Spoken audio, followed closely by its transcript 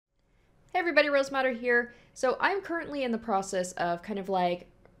Hey everybody, Rosematter here. So I'm currently in the process of kind of like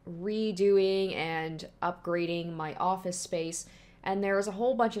redoing and upgrading my office space, and there's a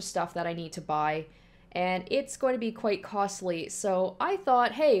whole bunch of stuff that I need to buy, and it's going to be quite costly. So I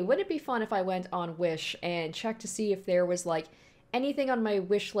thought, hey, wouldn't it be fun if I went on Wish and checked to see if there was like anything on my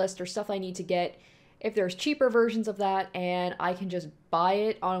wish list or stuff I need to get, if there's cheaper versions of that, and I can just buy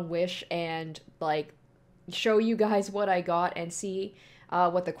it on Wish and like show you guys what I got and see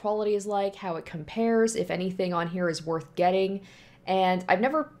what the quality is like, how it compares, if anything on here is worth getting. And I've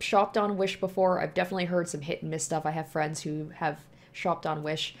never shopped on Wish before. I've definitely heard some hit and miss stuff. I have friends who have shopped on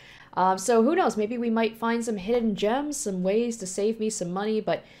Wish. So who knows? Maybe we might find some hidden gems, some ways to save me some money,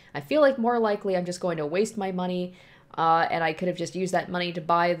 but I feel like more likely I'm just going to waste my money, and I could have just used that money to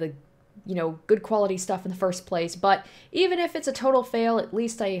buy the good quality stuff in the first place. But even if it's a total fail, at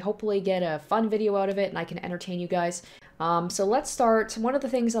least I hopefully get a fun video out of it and I can entertain you guys. So let's start. One of the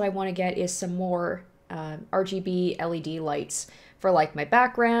things that I want to get is some more RGB LED lights for like my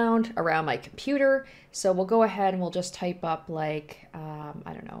background around my computer. So we'll go ahead and we'll just type up like,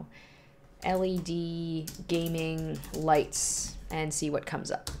 I don't know, LED gaming lights and see what comes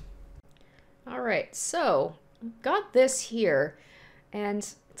up. All right, so got this here, and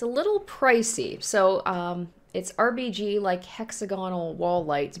it's a little pricey. So it's RBG, like hexagonal wall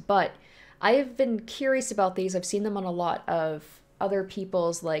lights, but I have been curious about these. I've seen them on a lot of other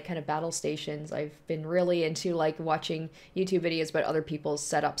people's like kind of battle stations. I've been really into like watching YouTube videos about other people's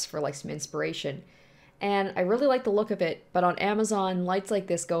setups for like some inspiration. And I really like the look of it, but on Amazon, lights like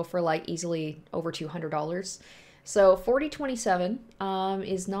this go for like easily over $200. So 4027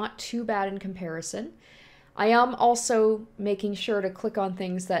 is not too bad in comparison. I am also making sure to click on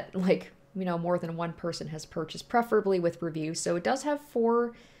things that like, more than one person has purchased, preferably with reviews. So it does have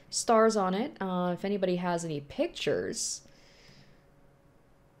 4 stars on it. If anybody has any pictures.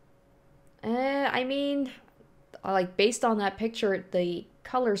 I mean, like based on that picture, the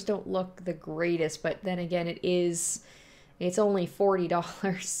colors don't look the greatest, but then again, it's only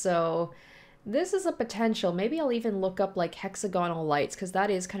 $40, so this is a potential. Maybe I'll even look up like hexagonal lights, because that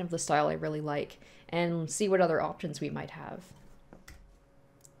is kind of the style I really like, and see what other options we might have.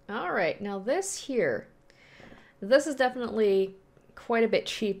 All right, now this is definitely quite a bit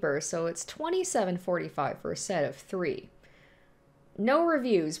cheaper, so it's $27.45 for a set of 3. No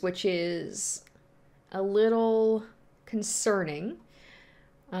reviews, which is a little concerning,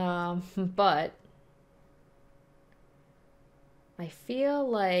 but I feel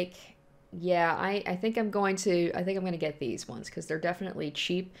like, yeah, I think I'm going to get these ones because they're definitely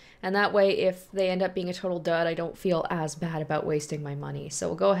cheap, and that way if they end up being a total dud, I don't feel as bad about wasting my money. So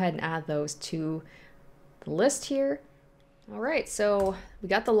we'll go ahead and add those to the list here. All right, so we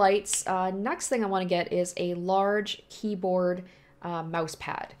got the lights. Next thing I want to get is a large keyboard mouse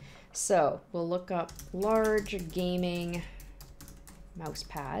pad. So we'll look up large gaming mouse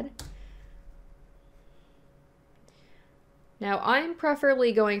pad. Now I'm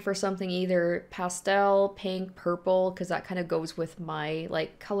preferably going for something either pastel, pink, purple, because that kind of goes with my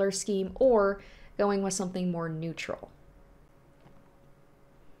like color scheme, or going with something more neutral.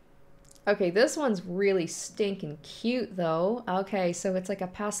 Okay, this one's really stinking cute though. Okay, so it's like a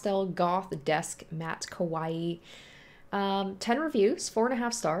pastel goth desk matte kawaii. 10 reviews,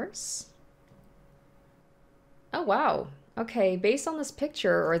 4.5 stars. Oh wow. Okay, based on this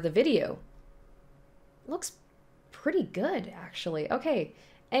picture or the video, looks pretty good actually. Okay,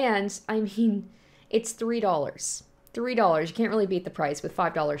 and I mean, it's $3. $3. You can't really beat the price with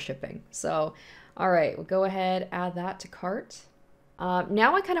 $5 shipping. So, all right, we'll go ahead, add that to cart.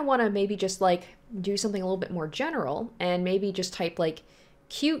 Now I kind of want to maybe just like do something a little bit more general and maybe just type like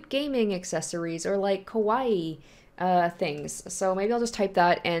cute gaming accessories or like kawaii things. So maybe I'll just type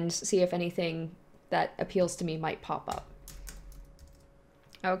that and see if anything that appeals to me might pop up.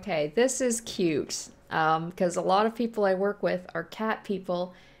 Okay, this is cute because a lot of people I work with are cat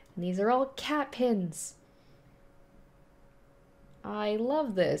people, and these are all cat pins. I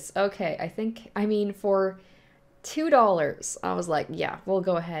love this. Okay, I mean, for $2, I was like, yeah, we'll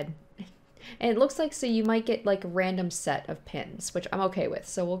go ahead. And it looks like, so you might get like a random set of pins, which I'm okay with.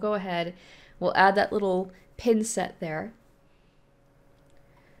 So we'll go ahead, we'll add that little pin set there.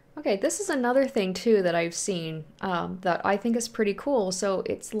 Okay, this is another thing too that I've seen that I think is pretty cool. So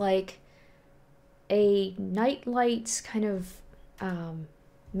it's like a nightlight kind of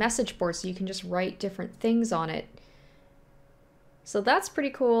message board, so you can just write different things on it. So that's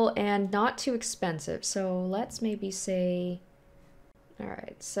pretty cool and not too expensive. So let's maybe say, all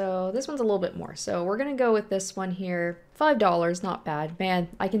right, so this one's a little bit more. So we're gonna go with this one here, $5, not bad. Man,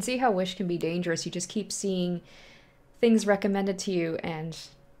 I can see how Wish can be dangerous. You just keep seeing things recommended to you and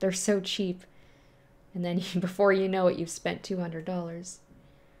They're so cheap. And then before you know it, you've spent $200.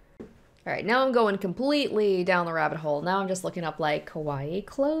 Alright, now I'm going completely down the rabbit hole. Now I'm just looking up, like, kawaii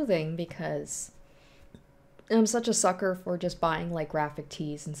clothing because I'm such a sucker for just buying, like, graphic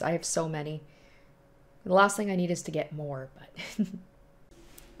tees, and I have so many. The last thing I need is to get more, but...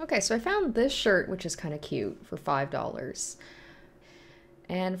 Okay, so I found this shirt, which is kind of cute, for $5.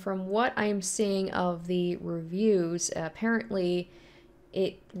 And from what I'm seeing of the reviews, apparently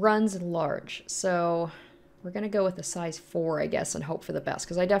it runs large. So we're going to go with a size 4, I guess, and hope for the best.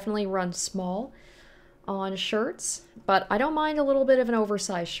 Because I definitely run small on shirts, but I don't mind a little bit of an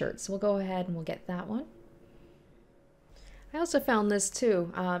oversized shirt. So we'll go ahead and we'll get that one. I also found this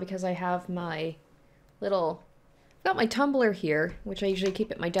too, because I have my little... I've got my tumbler here, which I usually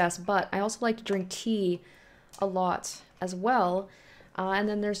keep at my desk, but I also like to drink tea a lot as well. And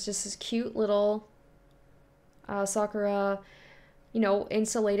then there's just this cute little Sakura, you know,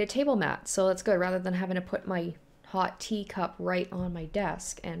 insulated table mat. So that's good, rather than having to put my hot tea cup right on my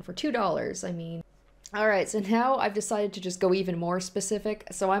desk. And for $2, I mean... Alright, so now I've decided to just go even more specific.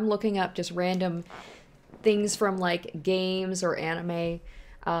 So I'm looking up just random things from, like, games or anime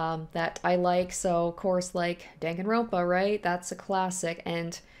that I like. So, of course, like Danganronpa, right? That's a classic.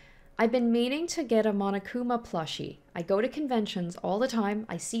 And I've been meaning to get a Monokuma plushie. I go to conventions all the time.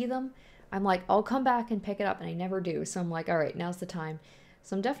 I see them. I'm like, I'll come back and pick it up, and I never do. So I'm like, all right, now's the time.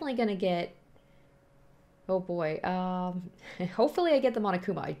 So I'm definitely going to get... Oh, boy. Hopefully I get the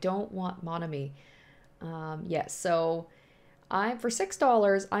Monokuma. I don't want Monami. Yes, so... for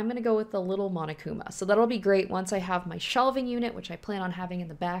 $6, I'm going to go with the little Monokuma. So that'll be great once I have my shelving unit, which I plan on having in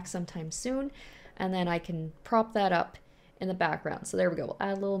the back sometime soon. And then I can prop that up in the background. So there we go. We'll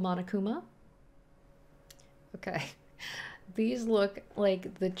add a little Monokuma. Okay. These look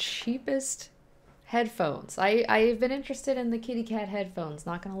like the cheapest headphones. I've been interested in the kitty cat headphones,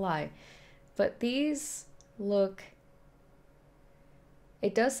 not going to lie. But these look...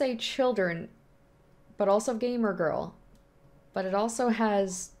 It does say children, but also gamer girl. But it also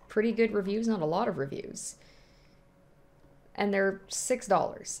has pretty good reviews, not a lot of reviews. And they're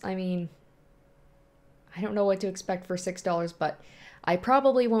 $6. I mean, I don't know what to expect for $6, but I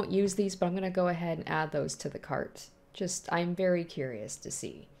probably won't use these, but I'm going to go ahead and add those to the cart. I'm very curious to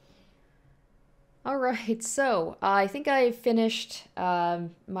see. Alright, so I think I finished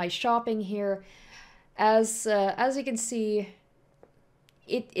my shopping here. As you can see...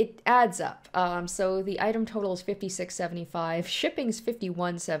 It adds up. So the item total is $56.75. Shipping's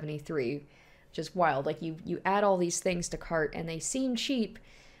 $51.73, which is wild. Like you add all these things to cart and they seem cheap,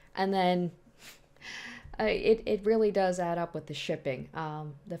 and then it really does add up with the shipping.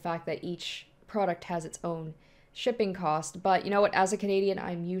 The fact that each product has its own shipping cost. But you know what? As a Canadian,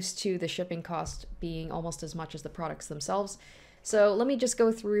 I'm used to the shipping cost being almost as much as the products themselves. So let me just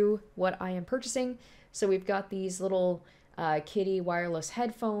go through what I am purchasing. So we've got these little kitty wireless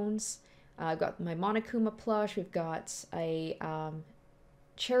headphones. I've got my Monokuma plush. We've got a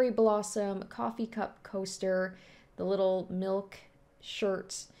cherry blossom coffee cup coaster, the little milk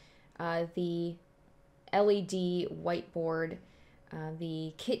shirt, the LED whiteboard,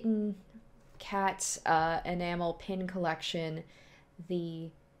 the kitten cat enamel pin collection, the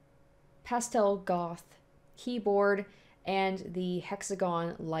pastel goth keyboard, and the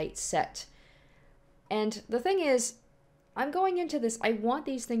hexagon light set. And the thing is, I'm going into this, I want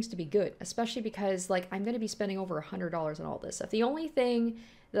these things to be good, especially because, like, I'm going to be spending over $100 on all this stuff. The only thing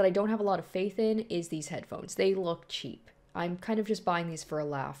that I don't have a lot of faith in is these headphones. They look cheap. I'm kind of just buying these for a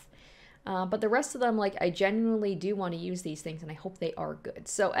laugh. But the rest of them, like, I genuinely do want to use these things, and I hope they are good.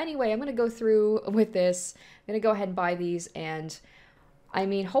 So anyway, I'm going to go through with this. I'm going to go ahead and buy these, and, I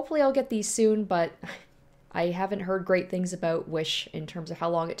mean, hopefully I'll get these soon, but... I haven't heard great things about Wish in terms of how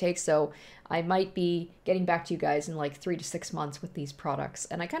long it takes, so I might be getting back to you guys in like 3 to 6 months with these products.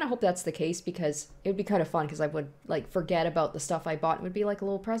 And I kind of hope that's the case, because it would be kind of fun, because I would like forget about the stuff I bought. It would be like a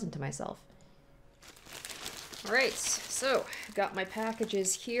little present to myself. Alright, so I've got my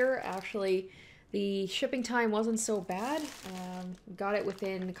packages here. Actually, the shipping time wasn't so bad. Got it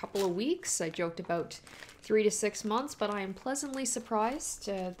within a couple of weeks. I joked about 3 to 6 months, but I am pleasantly surprised.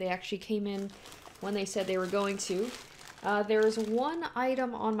 They actually came in when they said they were going to. There is one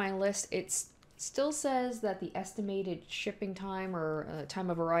item on my list. It still says that the estimated shipping time or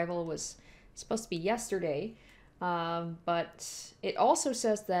time of arrival was supposed to be yesterday, but it also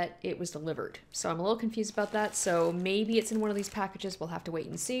says that it was delivered. So I'm a little confused about that, so maybe it's in one of these packages. We'll have to wait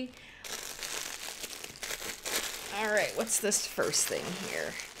and see. Alright, what's this first thing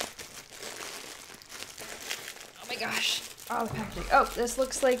here? Oh my gosh. Oh, the packaging. Oh, this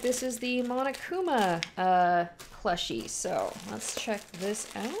looks like this is the Monokuma plushie. So let's check this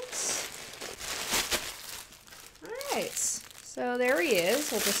out. Alright, so there he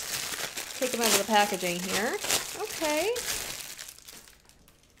is. We'll just take him out of the packaging here. Okay.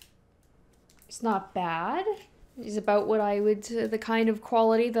 It's not bad. He's about what I would, the kind of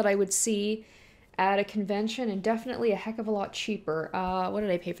quality that I would see at a convention, and definitely a heck of a lot cheaper. What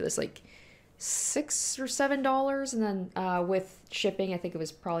did I pay for this? Like $6 or $7, and then with shipping, I think it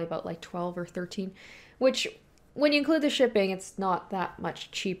was probably about like 12 or 13, which when you include the shipping, it's not that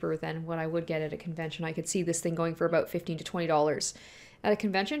much cheaper than what I would get at a convention. I could see this thing going for about $15 to $20 at a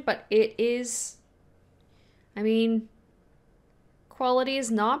convention, but it is, I mean, quality is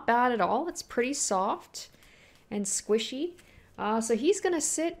not bad at all. It's pretty soft and squishy. So he's gonna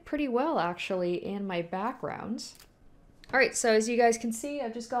sit pretty well actually in my background. All right, so as you guys can see,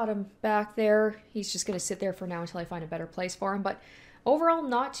 I've just got him back there. He's just gonna sit there for now until I find a better place for him, but overall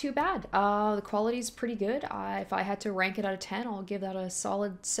not too bad. The quality's pretty good. If I had to rank it out of 10, I'll give that a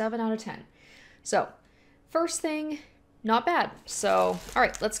solid 7 out of 10. So first thing, not bad. So, all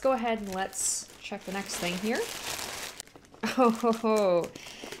right, let's go ahead and let's check the next thing here. Oh,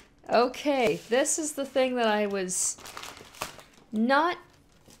 okay, this is the thing that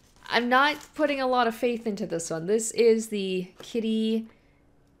I'm not putting a lot of faith into this one. This is the kitty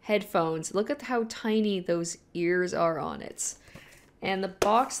headphones. Look at how tiny those ears are on it. And the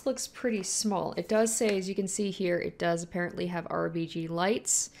box looks pretty small. It does say, as you can see here, it does apparently have RGB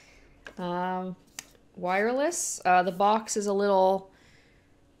lights. Wireless. The box is a little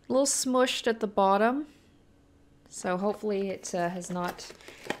smushed at the bottom. So hopefully it has not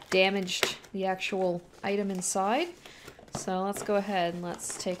damaged the actual item inside. So let's go ahead and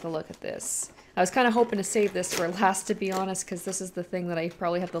let's take a look at this. I was kind of hoping to save this for last, to be honest, because this is the thing that I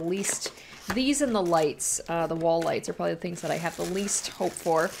probably have the least... These and the lights, the wall lights, are probably the things that I have the least hope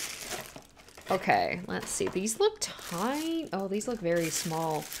for. Okay, let's see. These look tiny. Oh, these look very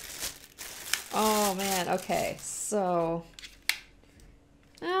small. Oh, man. Okay, so...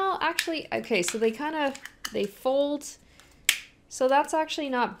 Well, actually, okay, so they fold... So that's actually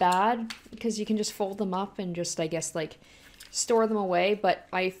not bad, because you can just fold them up and just, I guess, like, store them away. But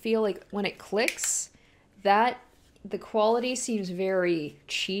I feel like when it clicks, the quality seems very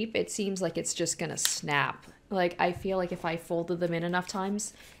cheap. It seems like it's just gonna snap. Like, I feel like if I folded them in enough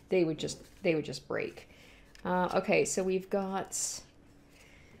times, they would just break. Okay, so we've got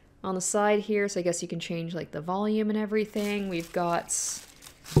on the side here, so I guess you can change like the volume and everything. We've got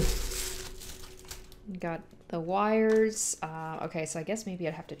the wires. Okay, so I guess maybe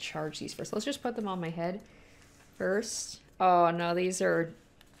I'd have to charge these first. Let's just put them on my head first. Oh no, these are...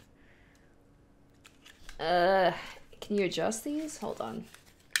 can you adjust these? Hold on.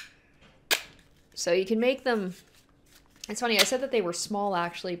 So you can make them... It's funny, I said that they were small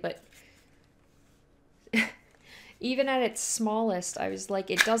actually, but even at its smallest, I was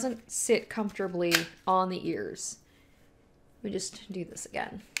like, it doesn't sit comfortably on the ears. Let me just do this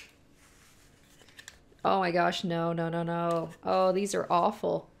again. Oh my gosh, no, no, no, no. Oh, these are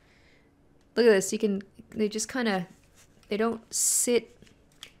awful. Look at this, they just kind of, they don't sit.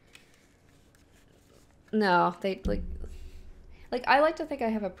 No, they like I like to think I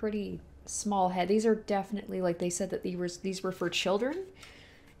have a pretty small head. These are definitely, like they said that these were for children,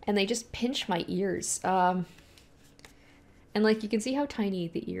 and they just pinch my ears. And like you can see how tiny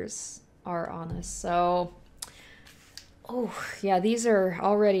the ears are on this. So, oh yeah, these are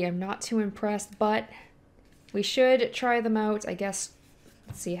already, I'm not too impressed, but we should try them out, I guess.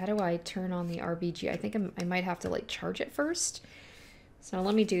 Let's see, how do I turn on the RGB? I think I might have to like charge it first. So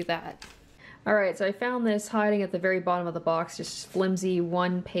let me do that. All right, so I found this hiding at the very bottom of the box, just flimsy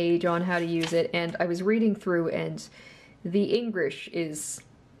one page on how to use it, and I was reading through, and the English is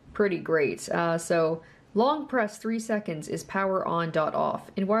pretty great. So, long press 3 seconds is power on dot off.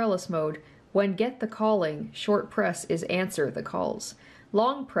 In wireless mode, when get the calling, short press is answer the calls.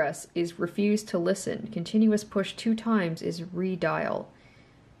 Long press is refuse to listen. Continuous push 2 times is redial.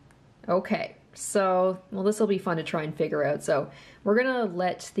 Okay. So, well, this will be fun to try and figure out. So, we're gonna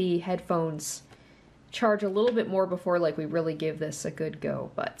let the headphones charge a little bit more before, like, we really give this a good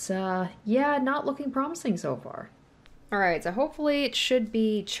go. But, yeah, not looking promising so far. Alright, so hopefully it should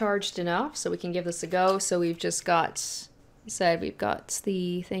be charged enough so we can give this a go. So we've just got, we've got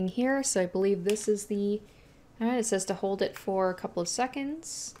the thing here. So I believe this is the, it says to hold it for a couple of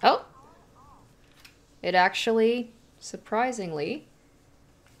seconds. Oh! It actually, surprisingly,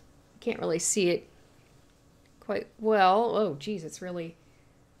 can't really see it quite well. Oh, geez, it's really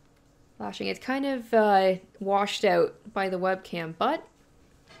flashing. It's kind of washed out by the webcam, but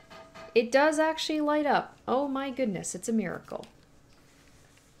it does actually light up. Oh my goodness, it's a miracle.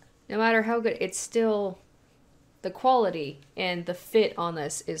 No matter how good, it's still the quality and the fit on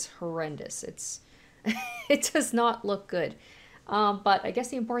this is horrendous. It does not look good. But I guess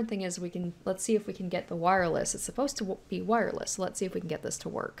the important thing is let's see if we can get the wireless. It's supposed to be wireless. So let's see if we can get this to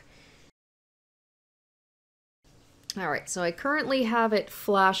work. Alright, so I currently have it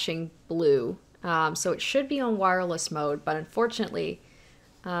flashing blue. So it should be on wireless mode, but unfortunately,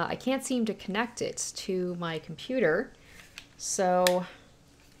 I can't seem to connect it to my computer. So,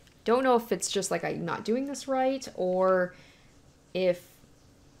 don't know if it's just like I'm not doing this right, or if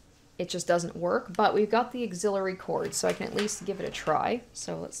it just doesn't work, but we've got the auxiliary cord, so I can at least give it a try.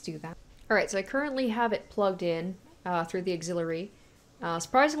 So let's do that. Alright, so I currently have it plugged in through the auxiliary.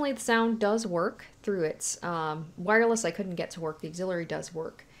 Surprisingly, the sound does work through it. Wireless I couldn't get to work, the auxiliary does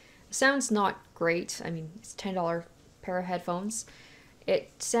work. The sound's not great. I mean, it's a $10 pair of headphones.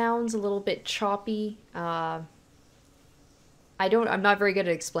 It sounds a little bit choppy. I'm not very good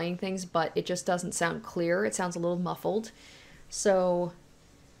at explaining things, but it just doesn't sound clear. It sounds a little muffled. So,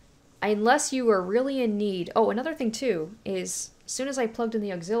 unless you are really in need... Oh, another thing too is, as soon as I plugged in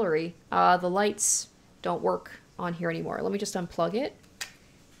the auxiliary, the lights don't work on here anymore. Let me just unplug it.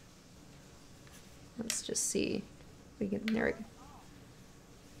 Let's just see. There we go.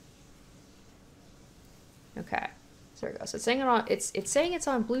 Okay, so there we go. So it's saying it's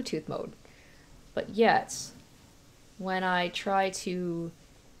on Bluetooth mode, but yet when I try to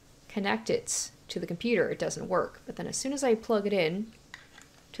connect it to the computer, it doesn't work. But then as soon as I plug it in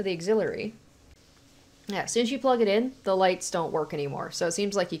to the auxiliary, yeah, as soon as you plug it in, the lights don't work anymore. So it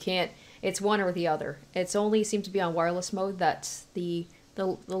seems like you can't. It's one or the other. It's only seems to be on wireless mode that the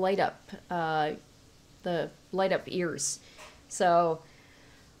light up ears. So.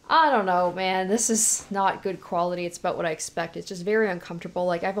 I don't know, man. This is not good quality. It's about what I expect. It's just very uncomfortable.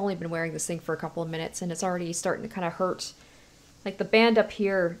 Like, I've only been wearing this thing for a couple of minutes, and it's already starting to kind of hurt. Like, the band up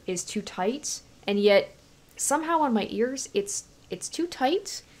here is too tight, and yet somehow on my ears, it's too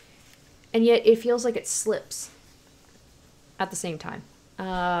tight, and yet it feels like it slips at the same time.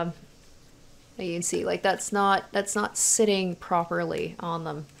 You can see, like, that's not sitting properly on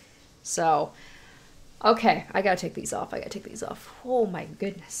them. So... Okay, I gotta take these off. Oh my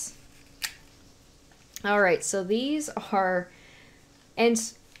goodness. Alright, so these are... And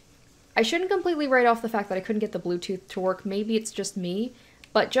I shouldn't completely write off the fact that I couldn't get the Bluetooth to work. Maybe it's just me.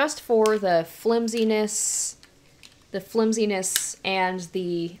 But just for the flimsiness and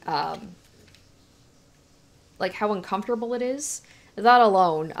the, like, how uncomfortable it is, that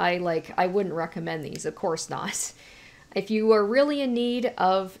alone, I wouldn't recommend these. Of course not. If you are really in need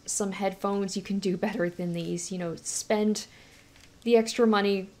of some headphones, you can do better than these. You know, spend the extra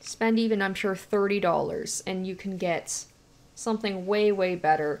money, spend even, I'm sure, $30, and you can get something way, way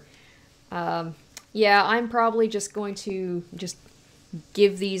better. Yeah, I'm probably just going to just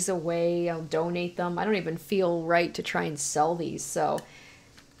give these away. I'll donate them. I don't even feel right to try and sell these, so...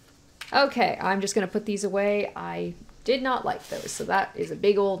 Okay, I'm just going to put these away. I did not like those, so that is a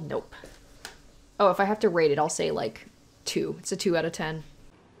big old nope. Oh, if I have to rate it, I'll say, like... 2. It's a 2 out of 10.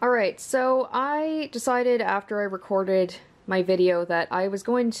 Alright, so I decided after I recorded my video that I was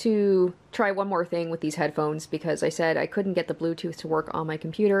going to try one more thing with these headphones because I said I couldn't get the Bluetooth to work on my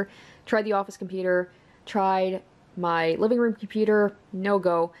computer. Tried the office computer, tried my living room computer, no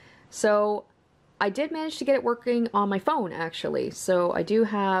go. So I did manage to get it working on my phone actually. So I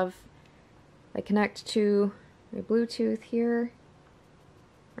connect to my Bluetooth here.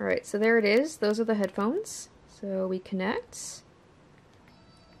 Alright, so there it is. Those are the headphones. So we connect.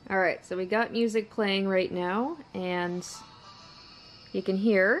 Alright, so we got music playing right now, and you can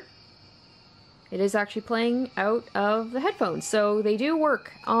hear it is actually playing out of the headphones. So they do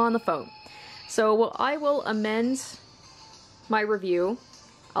work on the phone. So I will amend my review.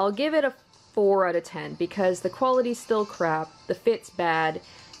 I'll give it a 4 out of 10 because the quality's still crap, the fit's bad,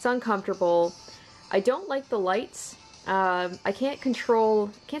 it's uncomfortable. I don't like the lights. I can't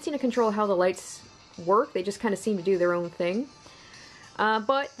seem to control how the lights work. They just kind of seem to do their own thing.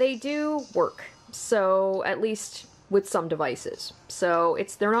 But they do work. So, at least with some devices. So,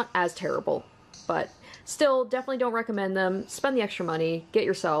 they're not as terrible. But still, definitely don't recommend them. Spend the extra money. Get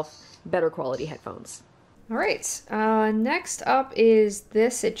yourself better quality headphones. Alright, next up is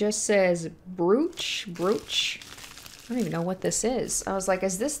this. It just says brooch. I don't even know what this is. I was like,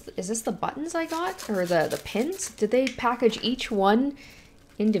 is this the buttons I got? Or the pins? Did they package each one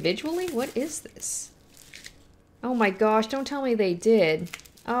individually? What is this? Oh my gosh, don't tell me they did.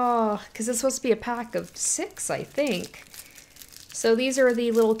 Oh, because it's supposed to be a pack of 6, I think. So these are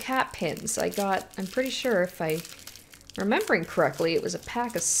the little cat pins I got. I'm pretty sure if I'm remembering correctly, it was a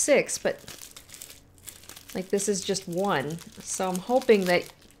pack of 6, but like this is just one. So I'm hoping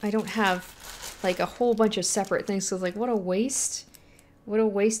that I don't have like a whole bunch of separate things. So like, what a waste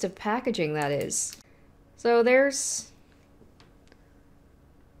of packaging that is. So there's,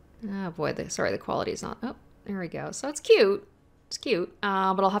 oh boy, sorry, the quality is not, oh, there we go. So it's cute. It's cute,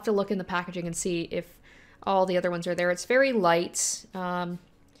 but I'll have to look in the packaging and see if all the other ones are there. It's very light.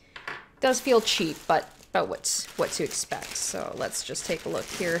 Does feel cheap, but what to expect. So let's just take a look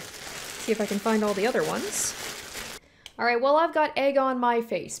here, see if I can find all the other ones. All right, well, I've got egg on my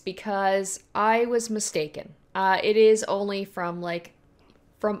face because I was mistaken. It is only from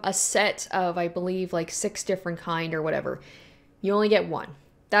a set of, I believe, like 6 different kind or whatever. You only get one.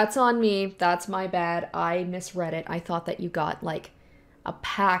 That's on me. That's my bad. I misread it. I thought that you got like a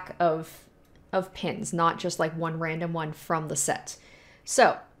pack of pins, not just like one random one from the set.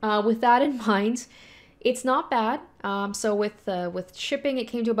 So with that in mind, it's not bad. So with shipping, it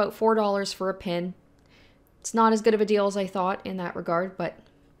came to about $4 for a pin. It's not as good of a deal as I thought in that regard, but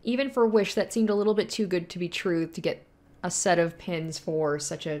even for Wish, that seemed a little bit too good to be true to get a set of pins for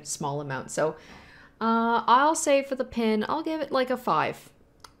such a small amount. So I'll say for the pin, I'll give it like a 5.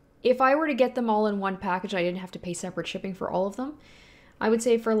 If I were to get them all in one package, I didn't have to pay separate shipping for all of them. I would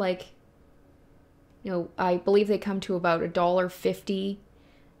say for like, you know, I believe they come to about $1.50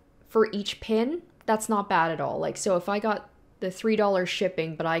 for each pin. That's not bad at all. Like, so if I got the $3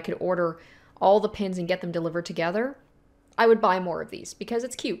 shipping, but I could order all the pins and get them delivered together, I would buy more of these because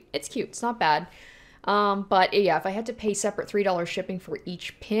it's cute. It's cute. It's not bad. But yeah, if I had to pay separate $3 shipping for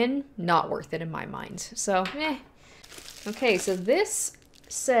each pin, not worth it in my mind. So, Okay, so this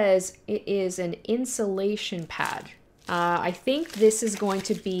says it is an insulation pad. I think this is going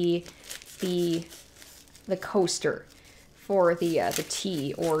to be the coaster for the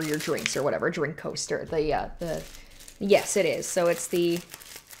tea or your drinks or whatever, drink coaster. Yes, it is. So it's the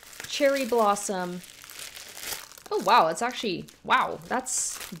cherry blossom. Oh wow, it's actually, wow,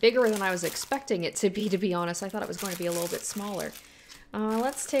 that's bigger than I was expecting it to be honest. I thought it was going to be a little bit smaller.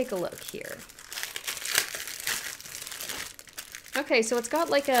 Let's take a look here. Okay, so it's got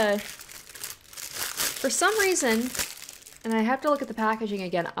like a, for some reason, and I have to look at the packaging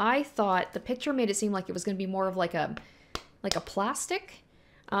again, I thought the picture made it seem like it was going to be more of like a plastic.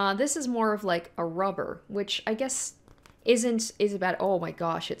 This is more of like a rubber, which I guess isn't bad. Oh my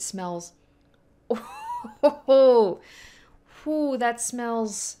gosh, it smells. Oh, that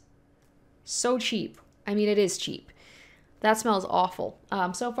smells so cheap. I mean, it is cheap. That smells awful.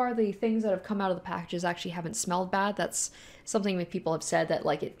 So far, the things that have come out of the packages actually haven't smelled bad. That's something that people have said, that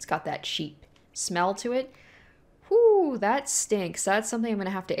like it's got that cheap smell to it. Whew, that stinks. That's something I'm going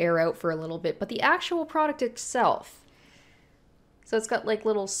to have to air out for a little bit. But the actual product itself, so it's got like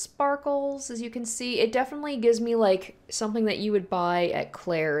little sparkles, as you can see. It definitely gives me like something that you would buy at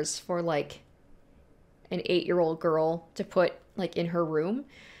Claire's for like an 8-year-old girl to put like in her room.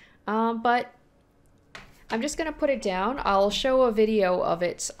 But I'm just going to put it down. I'll show a video of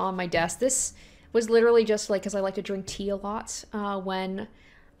it on my desk. This was literally just like, because I like to drink tea a lot when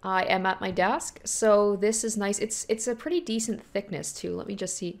I am at my desk. So this is nice. It's a pretty decent thickness too. Let me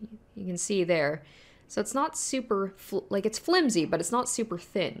just see. You can see there. So it's not super, like it's flimsy, but it's not super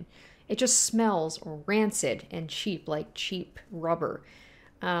thin. It just smells rancid and cheap, like cheap rubber.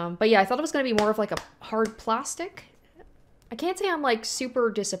 But yeah, I thought it was going to be more of like a hard plastic. I can't say I'm like super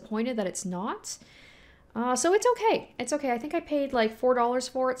disappointed that it's not. So it's okay. It's okay. I think I paid like $4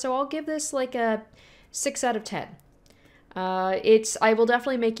 for it, so I'll give this like a 6 out of 10. I will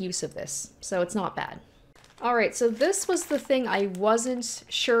definitely make use of this, so it's not bad. All right, so this was the thing I wasn't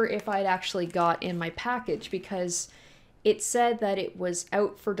sure if I'd actually got in my package, because it said that it was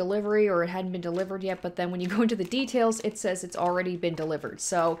out for delivery or it hadn't been delivered yet, but then when you go into the details, it says it's already been delivered.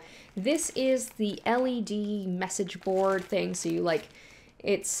 So this is the LED message board thing. So you like,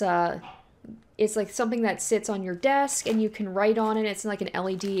 it's like something that sits on your desk and you can write on it. It's like an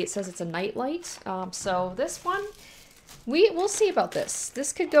LED. It says it's a night light. So this one, we'll see about this.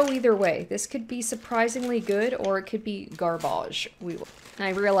 This could go either way. This could be surprisingly good or it could be garbage. And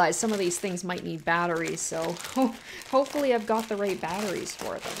I realize some of these things might need batteries, so hopefully I've got the right batteries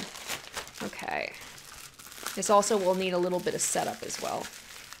for them. Okay. This also will need a little bit of setup as well.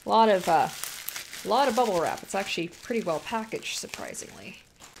 A lot of bubble wrap. It's actually pretty well packaged, surprisingly.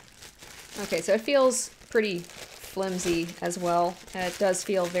 Okay, so it feels pretty flimsy as well. It does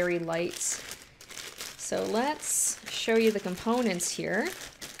feel very light. So let's show you the components here.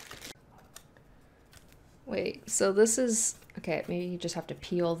 Wait, so this is, okay, maybe you just have to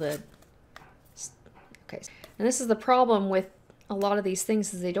peel the, okay. And this is the problem with a lot of these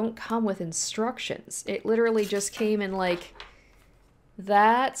things, is they don't come with instructions. It literally just came in like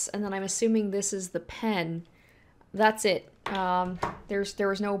that, and then I'm assuming this is the pen. That's it. There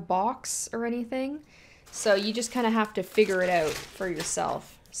was no box or anything, so you just kind of have to figure it out for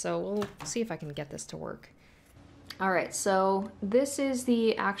yourself. So we'll see if I can get this to work. All right, so this is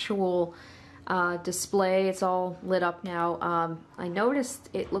the actual display. It's all lit up now. I noticed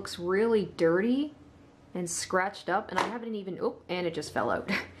it looks really dirty and scratched up, and I haven't even, oh, and it just fell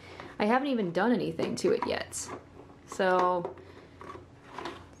out. I haven't even done anything to it yet. So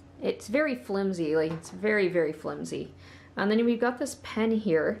it's very flimsy, like it's very, very flimsy. And then we've got this pen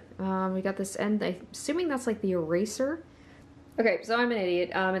here. We got this end, I'm assuming that's like the eraser. Okay, so I'm an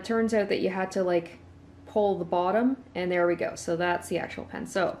idiot. It turns out that you had to like pull the bottom, and there we go. So that's the actual pen.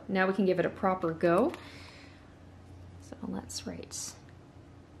 So now we can give it a proper go. So let's write.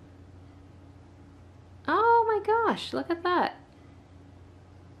 Oh my gosh, look at that.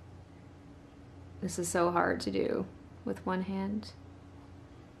 This is so hard to do with one hand.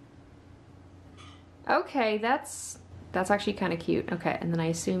 Okay, that's actually kind of cute. Okay, and then I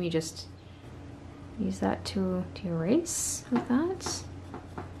assume you just use that to erase with that.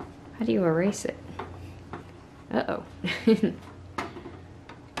 How do you erase it? Uh-oh.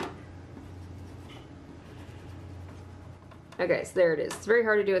 Okay, so there it is. It's very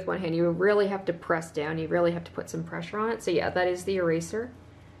hard to do with one hand. You really have to press down. You really have to put some pressure on it. So yeah, that is the eraser.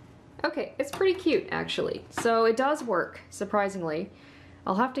 Okay, it's pretty cute, actually. So it does work, surprisingly.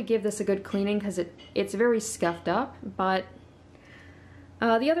 I'll have to give this a good cleaning because it's very scuffed up, but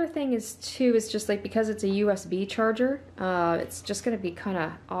the other thing is, too, is just like because it's a USB charger, it's just going to be kind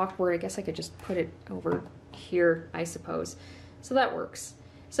of awkward. I guess I could just put it over here, I suppose. So that works.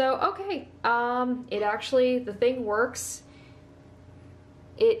 So, okay, it actually, the thing works.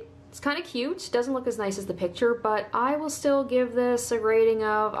 It's kind of cute. Doesn't look as nice as the picture, but I will still give this a rating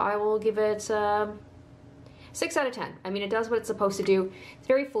of, I will give it 6 out of 10. I mean, it does what it's supposed to do. It's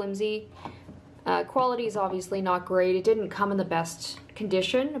very flimsy. Quality is obviously not great. It didn't come in the best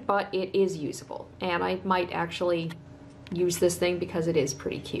condition, but it is usable. And I might actually use this thing because it is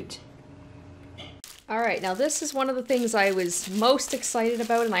pretty cute. Alright, now this is one of the things I was most excited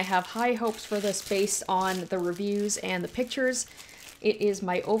about, and I have high hopes for this based on the reviews and the pictures. It is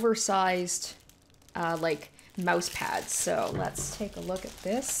my oversized, like, mouse pads. So let's take a look at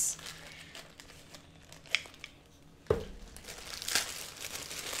this.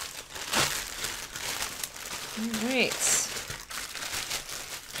 Alright.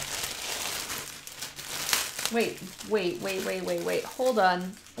 Wait. Hold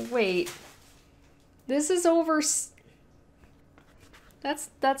on. Wait. This is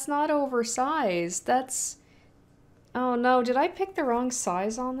that's not oversized. That's... Oh no, did I pick the wrong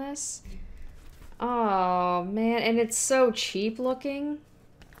size on this? Oh man, and it's so cheap looking.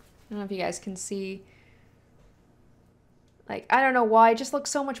 I don't know if you guys can see. Like, I don't know why, it just looks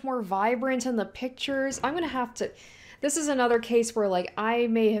so much more vibrant in the pictures. I'm gonna have to... This is another case where, like, I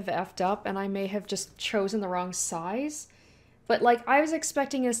may have effed up and I may have just chosen the wrong size. But, like, I was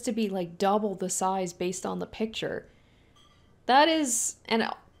expecting this to be, like, double the size based on the picture. That is... And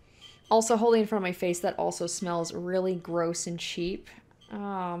also, holding in front of my face, that also smells really gross and cheap.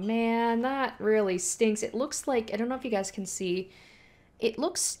 Oh, man, that really stinks. It looks like... I don't know if you guys can see. It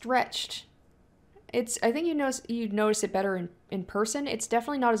looks stretched. I think you'd notice it better in person. It's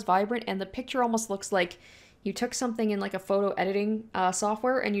definitely not as vibrant, and the picture almost looks like you took something in, like, a photo editing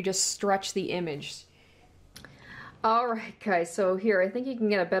software and you just stretch the image. Alright, guys, so here, I think you can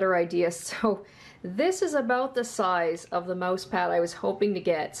get a better idea. So, this is about the size of the mouse pad I was hoping to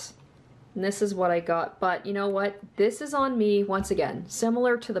get. And this is what I got, but you know what? This is on me once again.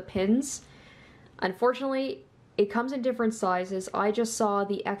 Similar to the pins. Unfortunately, it comes in different sizes. I just saw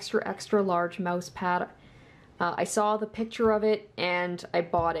the extra large mouse pad. I saw the picture of it and I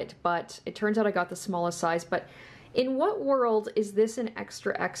bought it, but it turns out I got the smallest size. But in what world is this an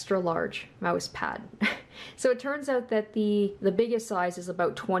extra large mouse pad? So it turns out that the biggest size is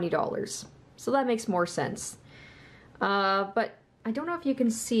about $20. So that makes more sense. But I don't know if you can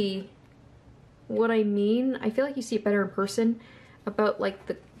see what I mean. I feel like you see it better in person. About like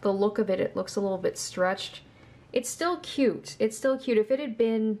the look of it, it looks a little bit stretched. It's still cute. It's still cute. If it had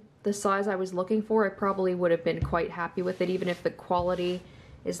been the size I was looking for, I probably would have been quite happy with it, even if the quality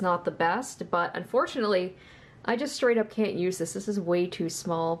is not the best. But unfortunately, I just straight up can't use this. This is way too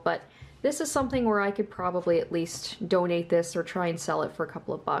small, but this is something where I could probably at least donate this or try and sell it for a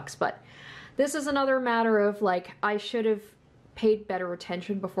couple of bucks. But this is another matter of, like, I should have paid better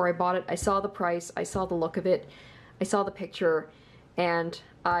attention before I bought it. I saw the price, I saw the look of it, I saw the picture, and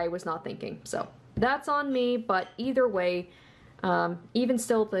I was not thinking. So that's on me, but either way, even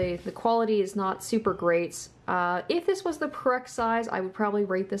still, the quality is not super great. If this was the correct size, I would probably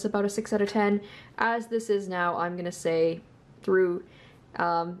rate this about a 6 out of 10. As this is now, I'm gonna say through,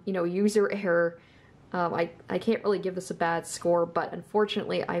 you know, user error. I can't really give this a bad score, but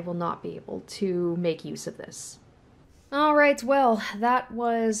unfortunately I will not be able to make use of this. Alright, well, that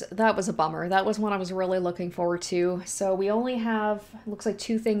was a bummer. That was one I was really looking forward to. So we only have, looks like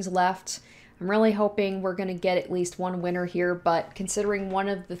 2 things left. I'm really hoping we're going to get at least one winner here, but considering one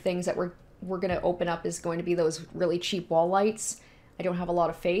of the things that we're going to open up is going to be those really cheap wall lights, I don't have a lot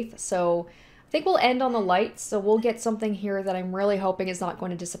of faith. So I think we'll end on the lights, so we'll get something here that I'm really hoping is not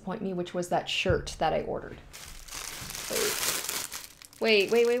going to disappoint me, which was that shirt that I ordered.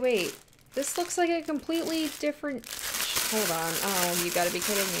 Wait. This looks like a completely different... Hold on. Oh, you gotta be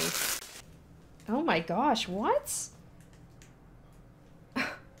kidding me. Oh my gosh, what?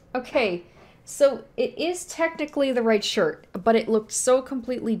 Okay, so it is technically the right shirt, but it looked so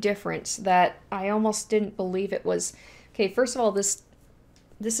completely different that I almost didn't believe it was... Okay, first of all, this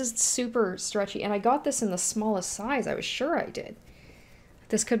is super stretchy, and I got this in the smallest size. I was sure I did.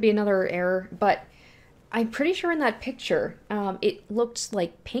 This could be another error, but I'm pretty sure in that picture, it looked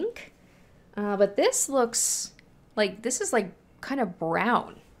like pink, but this looks like, this is like kind of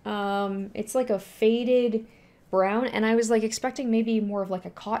brown. It's like a faded brown, and I was like expecting maybe more of like a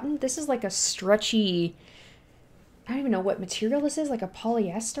cotton. This is like a stretchy, I don't even know what material this is, like a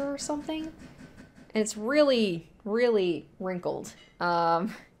polyester or something. And it's really, really wrinkled.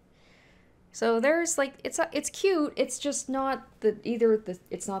 So there's like, it's cute. It's just not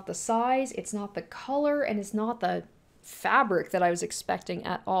it's not the size, it's not the color, and it's not the fabric that I was expecting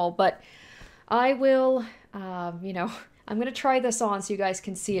at all. But I will, you know, I'm going to try this on so you guys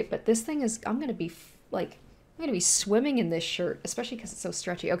can see it. But this thing is, I'm going to be swimming in this shirt, especially because it's so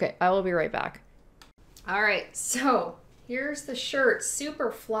stretchy. Okay, I will be right back. All right, so here's the shirt.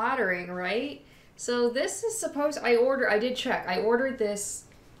 Super flattering, right? So this is I did check. I ordered this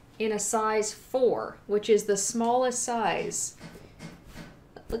in a size 4, which is the smallest size.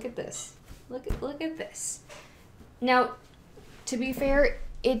 Look at this. Look at this. Now, to be fair,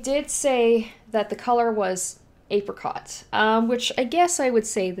 it did say that the color was apricot, which I guess I would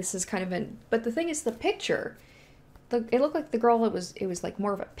say this is kind of but the thing is, the picture, it looked like the girl, it was like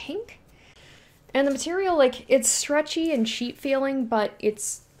more of a pink. And the material, like, it's stretchy and cheap feeling, but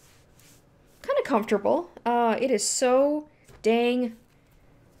it's kind of comfortable. It is so dang,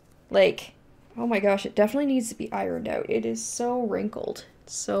 like, oh my gosh, it definitely needs to be ironed out. It is so wrinkled.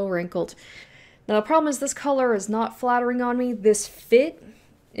 So wrinkled. Now the problem is this color is not flattering on me. This fit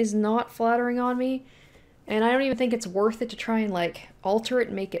is not flattering on me. And I don't even think it's worth it to try and like alter it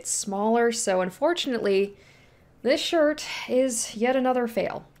and make it smaller. So unfortunately, this shirt is yet another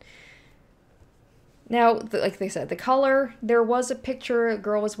fail. Now, like they said, the color, there was a picture a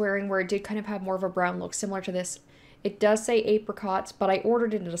girl was wearing where it did kind of have more of a brown look, similar to this. It does say apricots, but I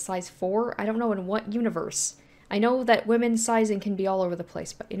ordered it in a size 4. I don't know in what universe. I know that women's sizing can be all over the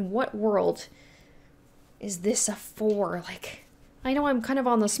place, but in what world is this a 4? Like, I know I'm kind of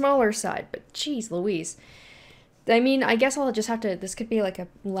on the smaller side, but geez Louise. I mean, I guess I'll just have to, this could be like a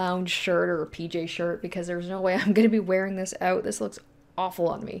lounge shirt or a PJ shirt, because there's no way I'm going to be wearing this out. This looks awful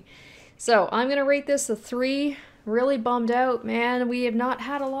on me. So I'm going to rate this a 3. Really bummed out, man. We have not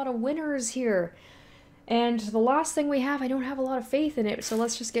had a lot of winners here. And the last thing we have, I don't have a lot of faith in it, so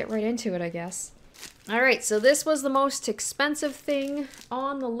let's just get right into it, I guess. Alright, so this was the most expensive thing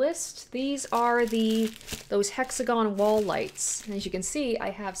on the list. These are those hexagon wall lights. And as you can see, I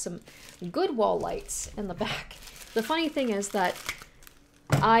have some good wall lights in the back. The funny thing is that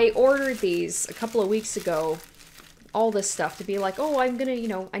I ordered these a couple of weeks ago, all this stuff, to be like, oh, I'm gonna, you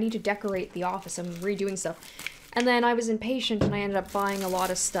know, I need to decorate the office, I'm redoing stuff. And then I was impatient and I ended up buying a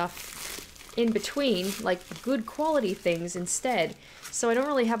lot of stuff in between, like good quality things instead. So I don't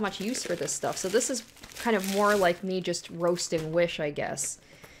really have much use for this stuff. So this is kind of more like me just roasting Wish, I guess.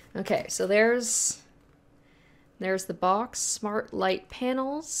 Okay, so there's the box, smart light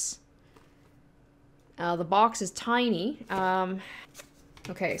panels. The box is tiny.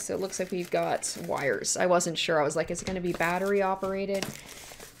 Okay, so it looks like we've got wires. I wasn't sure. I was like, is it going to be battery operated?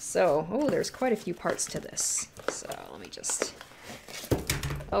 So, oh, there's quite a few parts to this. So let me just,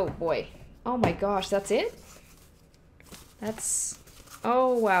 oh boy. Oh my gosh, that's it?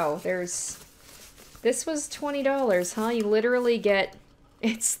 Oh wow, this was $20, huh? You literally get,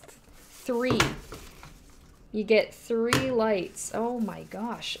 it's 3. You get 3 lights. Oh my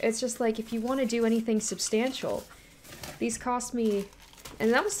gosh. It's just like, if you want to do anything substantial, these cost me,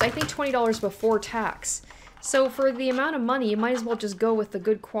 and that was, I think, $20 before tax. So for the amount of money, you might as well just go with the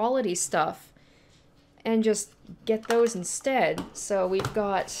good quality stuff and just get those instead. So we've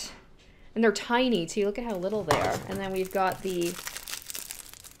got, and they're tiny too. Look at how little they are. And then we've got the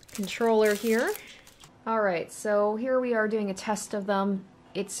controller here. Alright, so here we are doing a test of them.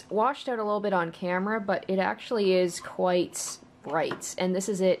 It's washed out a little bit on camera, but it actually is quite bright. And this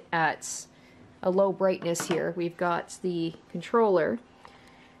is it at a low brightness here. We've got the controller.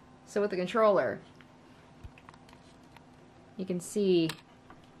 So with the controller, you can see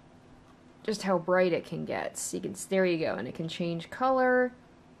just how bright it can get. You can, there you go, and it can change color.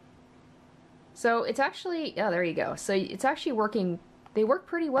 So it's actually, yeah, there you go. So it's actually working. They work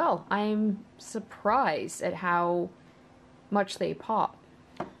pretty well. I'm surprised at how much they pop.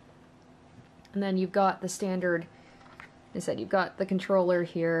 And then you've got the standard, I said, you've got the controller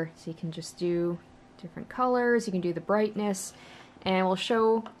here, so you can just do different colors, you can do the brightness, and we'll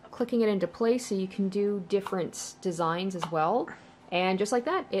show clicking it into place so you can do different designs as well. And just like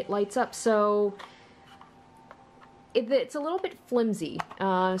that, it lights up. So it's a little bit flimsy.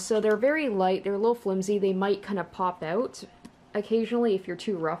 So they're very light, they're a little flimsy, they might kind of pop out occasionally if you're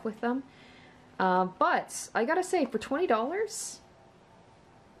too rough with them. But I gotta say, for $20,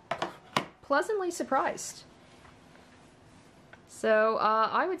 pleasantly surprised. So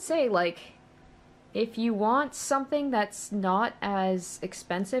I would say, like, if you want something that's not as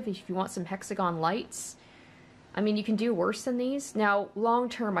expensive, if you want some hexagon lights, I mean, you can do worse than these. Now, long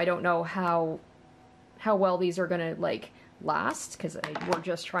term, I don't know how well these are gonna, like, last, because we're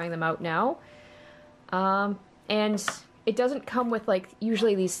just trying them out now. And it doesn't come with, like,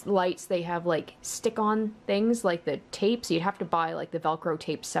 usually these lights, they have, like, stick-on things, like the tape, so you'd have to buy, like, the Velcro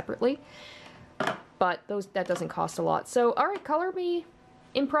tape separately. But that doesn't cost a lot. So, alright, color me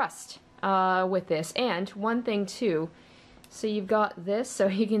impressed with this. And one thing, too, so you've got this, so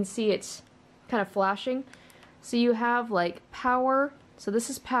you can see it's kind of flashing. So you have, like, power. So this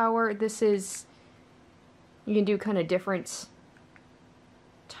is power, this is, you can do kind of different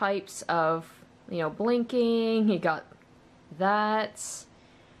types of, you know, blinking, you got that.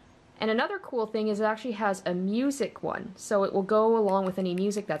 And another cool thing is it actually has a music one, so it will go along with any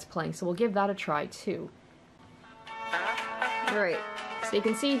music that's playing, so we'll give that a try too. Alright, so you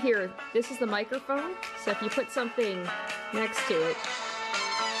can see here, this is the microphone, so if you put something next to it,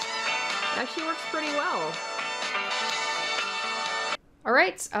 it actually works pretty well.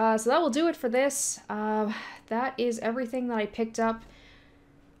 Alright, so that will do it for this. That is everything that I picked up.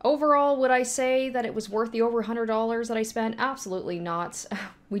 Overall, would I say that it was worth the over $100 that I spent? Absolutely not.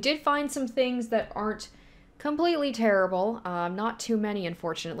 We did find some things that aren't completely terrible. Not too many,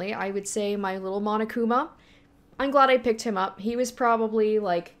 unfortunately. I would say my little Monokuma, I'm glad I picked him up. He was probably,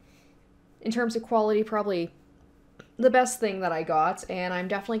 like, in terms of quality, probably the best thing that I got, and I'm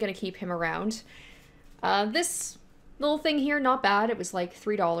definitely going to keep him around. This little thing here, not bad. It was like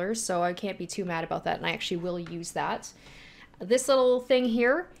 $3, so I can't be too mad about that, and I actually will use that. This little thing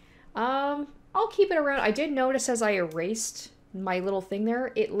here, I'll keep it around. I did notice as I erased my little thing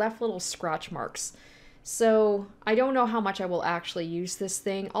there, it left little scratch marks. So I don't know how much I will actually use this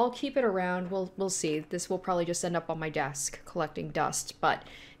thing. I'll keep it around. We'll see. This will probably just end up on my desk collecting dust, but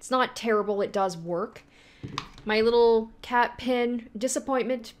it's not terrible. It does work. My little cat pin,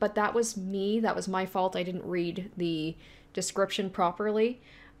 disappointment, but that was me. That was my fault. I didn't read the description properly.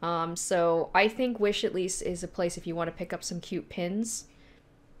 So I think Wish at least is a place if you want to pick up some cute pins.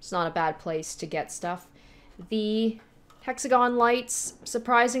 It's not a bad place to get stuff. The hexagon lights,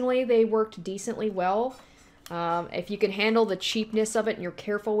 surprisingly, they worked decently well. If you can handle the cheapness of it and you're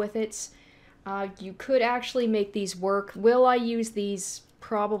careful with it, you could actually make these work. Will I use these?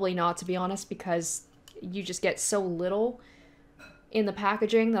 Probably not, to be honest, because you just get so little in the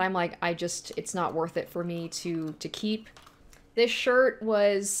packaging that I'm like, it's not worth it for me to keep. This shirt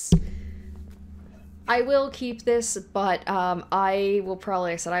was, I will keep this, but I will probably,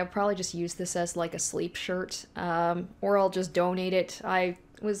 like I said, I'll probably just use this as like a sleep shirt, or I'll just donate it. I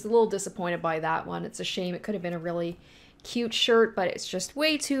was a little disappointed by that one. It's a shame. It could have been a really cute shirt, but it's just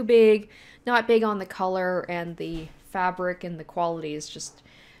way too big, not big on the color, and the fabric and the quality is just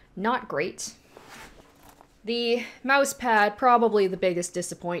not great. The mouse pad, probably the biggest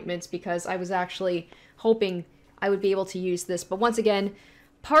disappointment, because I was actually hoping I would be able to use this, but once again,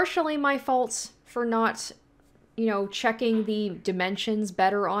 partially my fault for not, you know, checking the dimensions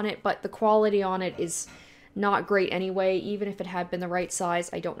better on it, but the quality on it is not great anyway. Even if it had been the right size,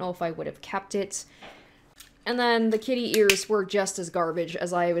 I don't know if I would have kept it. And then the kitty ears were just as garbage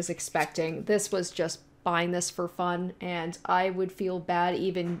as I was expecting. This was just buying this for fun, and I would feel bad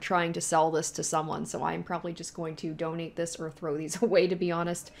even trying to sell this to someone, so I'm probably just going to donate this or throw these away, to be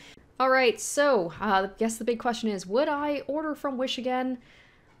honest. Alright, so, I guess the big question is, would I order from Wish again?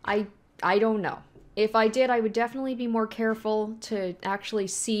 I don't know. If I did, I would definitely be more careful to actually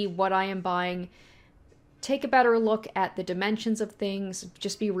see what I am buying take a better look at the dimensions of things.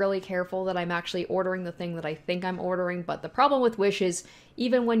 Just be really careful that I'm actually ordering the thing that I think I'm ordering. But the problem with Wish is,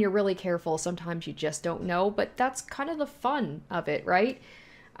 even when you're really careful, sometimes you just don't know. But that's kind of the fun of it, right?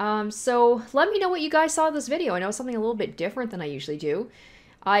 So let me know what you guys saw of this video. I know it's something a little bit different than I usually do.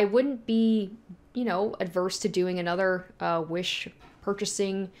 I wouldn't be, adverse to doing another Wish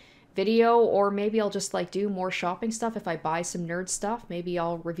purchasing video, or maybe I'll just like do more shopping stuff. If I buy some nerd stuff, maybe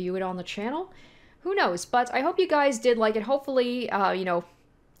I'll review it on the channel. Who knows? But I hope you guys did like it. Hopefully,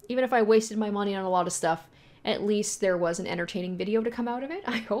 even if I wasted my money on a lot of stuff, at least there was an entertaining video to come out of it,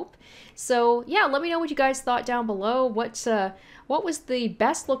 I hope. So yeah, let me know what you guys thought down below. What was the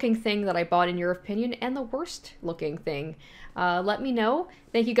best looking thing that I bought in your opinion, and the worst looking thing? Let me know.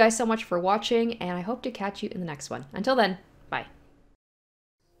 Thank you guys so much for watching, and I hope to catch you in the next one. Until then, bye.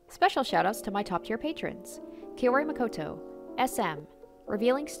 Special shoutouts to my top tier patrons: Kiori Makoto, SM,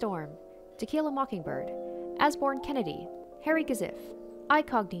 Revealing Storm, Tequila Mockingbird, Asborn Kennedy, Harry Gazif,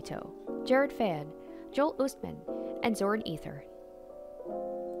 iCognito, Jared Fan, Joel Oostman, and Zoran Ether.